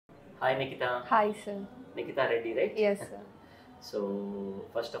Hi Nikita. Hi, sir. Nikitha Reddy, right? Yes, sir. So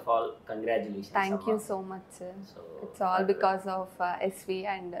first of all, congratulations. Thank you Amma. so much, sir. So It's all because of SV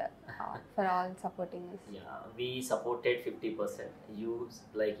and for all supporting us. yeah, we supported 50%. You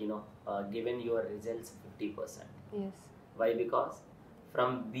given your results 50%. Yes. Why? Because from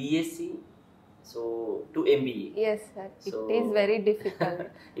BSc so to MBA. Yes, sir. So It is very difficult.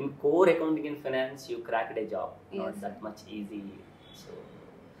 in core accounting and finance, you cracked a job. Yes, Not sir. that much easy. So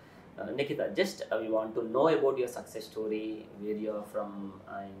Nikita, just we want to know about your success story, where you are from,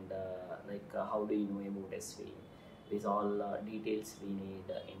 and how do you know about SV? These all details we need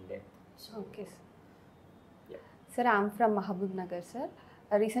in depth. So, Okay, sir. yeah. Sir, I'm from Mahbubnagar, sir.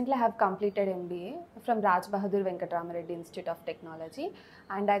 Recently, I have completed MBA from Raj Bahadur Venkatramreddy Institute of Technology,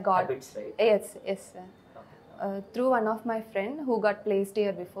 and I got Habits, right? yes, sir. Okay. Through one of my friend who got placed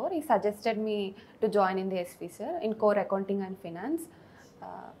here before, he suggested me to join in the SV, sir, in core accounting and finance.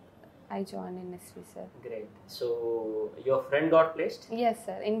 I joined in SV, sir. Great. So your friend got placed? Yes,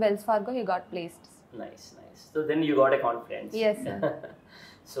 sir. In Wells Fargo, he got placed. Nice, nice. So then you got a confidence. Yes, sir.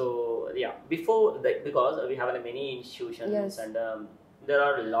 So yeah, before because we have many institutions, Yes. and there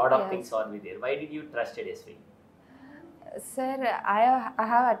are a lot of Yes. things already there. Why did you trust SV? Sir, I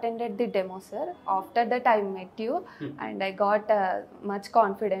have attended the demo, sir. After that, I met you and I got much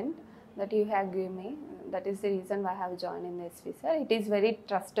confident that you have given me. That is the reason why I have joined in the SV, sir. It is very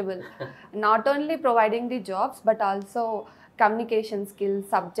trustable. Not only providing the jobs, but also communication skills,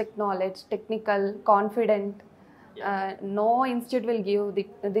 subject knowledge, technical, confident. Yeah. No institute will give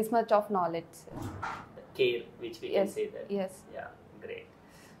this much of knowledge, sir. The care, which we can Yes. say that. Yes. Yeah, great.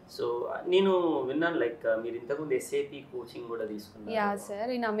 So నేను విన్నాను మీరు ఇంతకుముందు SAP coaching కూడా తీసుకున్నారు. Yeah, sir.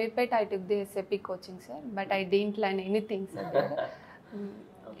 In Amirpet, I took the SAP coaching, sir. But I didn't learn anything, sir.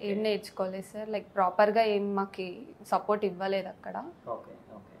 ఏం నేర్చుకోలేదు sir like ప్రాపర్గా ఏం మాకు సపోర్ట్ ఇవ్వలేదు అక్కడ. Okay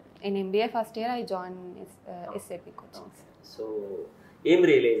okay. In MBA first year I join SAP coaching. So ఏం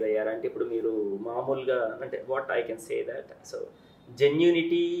రియలైజ్ అయ్యారు అంటే ఇప్పుడు మీరు మామూలుగా అంటే what I can say that so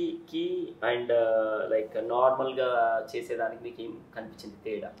జెన్యూనిటీకి and నార్మల్గా చేసేదానికి మీకు ఏం కనిపించింది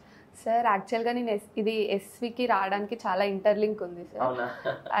తేడా? సార్ యాక్చువల్గా నేను ఇది ఎస్వికి రావడానికి చాలా ఇంటర్లింక్ ఉంది సార్. అవునా?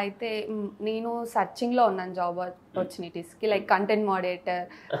 అయితే నేను సర్చింగ్లో ఉన్నాను జాబ్ ఆపర్చునిటీస్కి లైక్ కంటెంట్ మోడరేటర్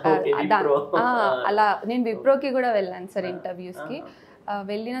అలా నేను విప్రోకి కూడా వెళ్ళాను సార్ ఇంటర్వ్యూస్కి.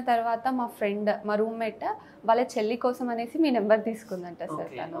 వెళ్ళిన తర్వాత మా ఫ్రెండ్ మా రూమ్మేట్ వాళ్ళ చెల్లి కోసం అనేసి మీ నెంబర్ తీసుకుందంట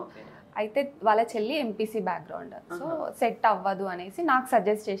సార్ తను. అయితే వాళ్ళ చెల్లి ఎంపీసీ బ్యాక్గ్రౌండ్, సో సెట్ అవ్వదు అనేసి నాకు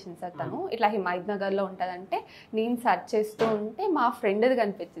సజెస్ట్ చేసింది సార్ తను. ఇట్లా హిమాయత్నగర్లో ఉంటుందంటే నేను సర్చ్ చేస్తూ ఉంటే మా ఫ్రెండ్ది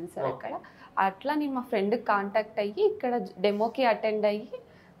కనిపించింది సార్ అక్కడ. అట్లా నేను మా ఫ్రెండ్కి కాంటాక్ట్ అయ్యి ఇక్కడ డెమోకి అటెండ్ అయ్యి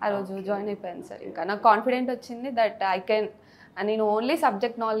ఆ రోజు జాయిన్ అయిపోయాను సార్. ఇంకా నాకు కాన్ఫిడెంట్ వచ్చింది దట్ ఐ కెన్, నేను ఓన్లీ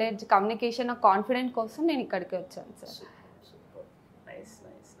సబ్జెక్ట్ నాలెడ్జ్ కమ్యూనికేషన్ నాకు కాన్ఫిడెంట్ కోసం నేను ఇక్కడికి వచ్చాను sir.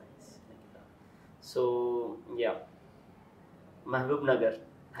 So yeah, Mahbubnagar,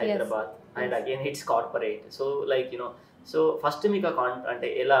 Hyderabad, yes. And again it's corporate. So so first మీకు అంటే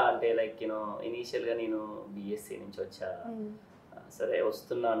ఎలా అంటే ఇనీషియల్ గా నేను BSc నుంచి వచ్చా, సరే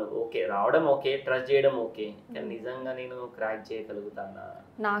వస్తున్నాను, ఓకే రావడం ఓకే, ట్రస్ట్ చేయడం ఓకే, కానీ నిజంగా నేను క్రాక్ చేయగలుగుతానా?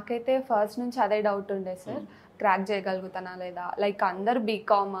 నాకైతే ఫస్ట్ నుంచి అదే డౌట్ ఉండే సార్, క్రాక్ చేయగలుగుతానా లేదా. లైక్ అందరు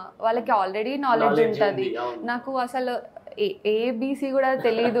బీకామ్ వాళ్ళకి ఆల్రెడీ నాలెడ్జ్ ఉంటుంది, నాకు అసలు ABC కూడా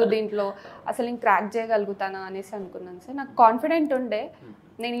తెలియదు దీంట్లో, అసలు నేను క్రాక్ చేయగలుగుతానా అనేసి అనుకున్నాను సార్. నాకు కాన్ఫిడెంట్ ఉండే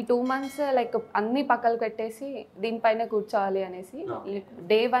నేను ఈ 2 months లైక్ అన్ని పక్కలు పెట్టేసి దీనిపైన కూర్చోవాలి అనేసి.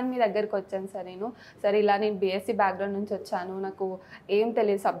 డే 1 మీ దగ్గరికి వచ్చాను సార్ నేను. సరే ఇలా నేను BSc బ్యాక్గ్రౌండ్ నుంచి వచ్చాను, నాకు ఏం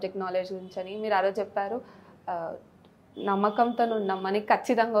తెలియదు సబ్జెక్ట్ నాలెడ్జ్ గురించి అని. మీరు ఆ రోజు చెప్పారు నమ్మకంతో ఉన్నాం మనకి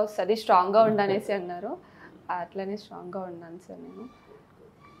ఖచ్చితంగా వస్తుంది, స్ట్రాంగ్గా ఉండనేసి అన్నారు. అట్లనే స్ట్రాంగ్గా ఉన్నాను సార్ నేను.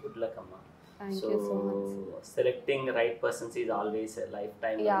 గుడ్ లక్ అమ్మా. Thank you so much. Selecting right persons is always a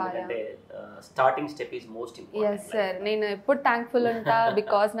lifetime. Starting step is most important. Yes sir. నేను ఎప్పుడు థ్యాంక్ఫుల్ ఉంటా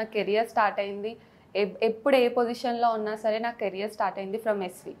బికాజ్ నా కెరియర్ స్టార్ట్ అయింది, ఎప్పుడు ఏ పొజిషన్లో ఉన్నా సరే నా కెరియర్ స్టార్ట్ అయింది ఫ్రమ్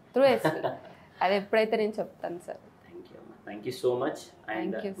SV త్రూ SV. అది ఎప్పుడైతే నేను చెప్తాను sir. Thank you so much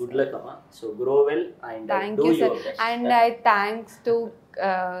and good luck amma. So grow well and do your best. And I thanks to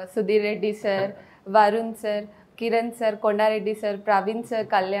Sudhir Reddy sir, Varun sir, Kiran sir, Konda Reddy sir, Praveen sir,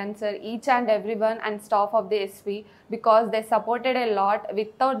 Kalyan sir, each and everyone and staff of the SV because they supported a lot.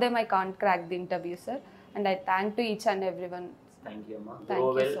 Without them I can't crack the interview sir, and I thank to each and everyone. Thank you amma. Grow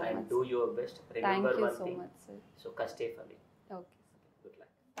well so and much. Do your best. Remember thank you one so thing. much sir. So kastefully. Okay. Good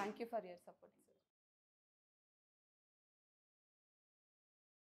luck. Thank you for your support.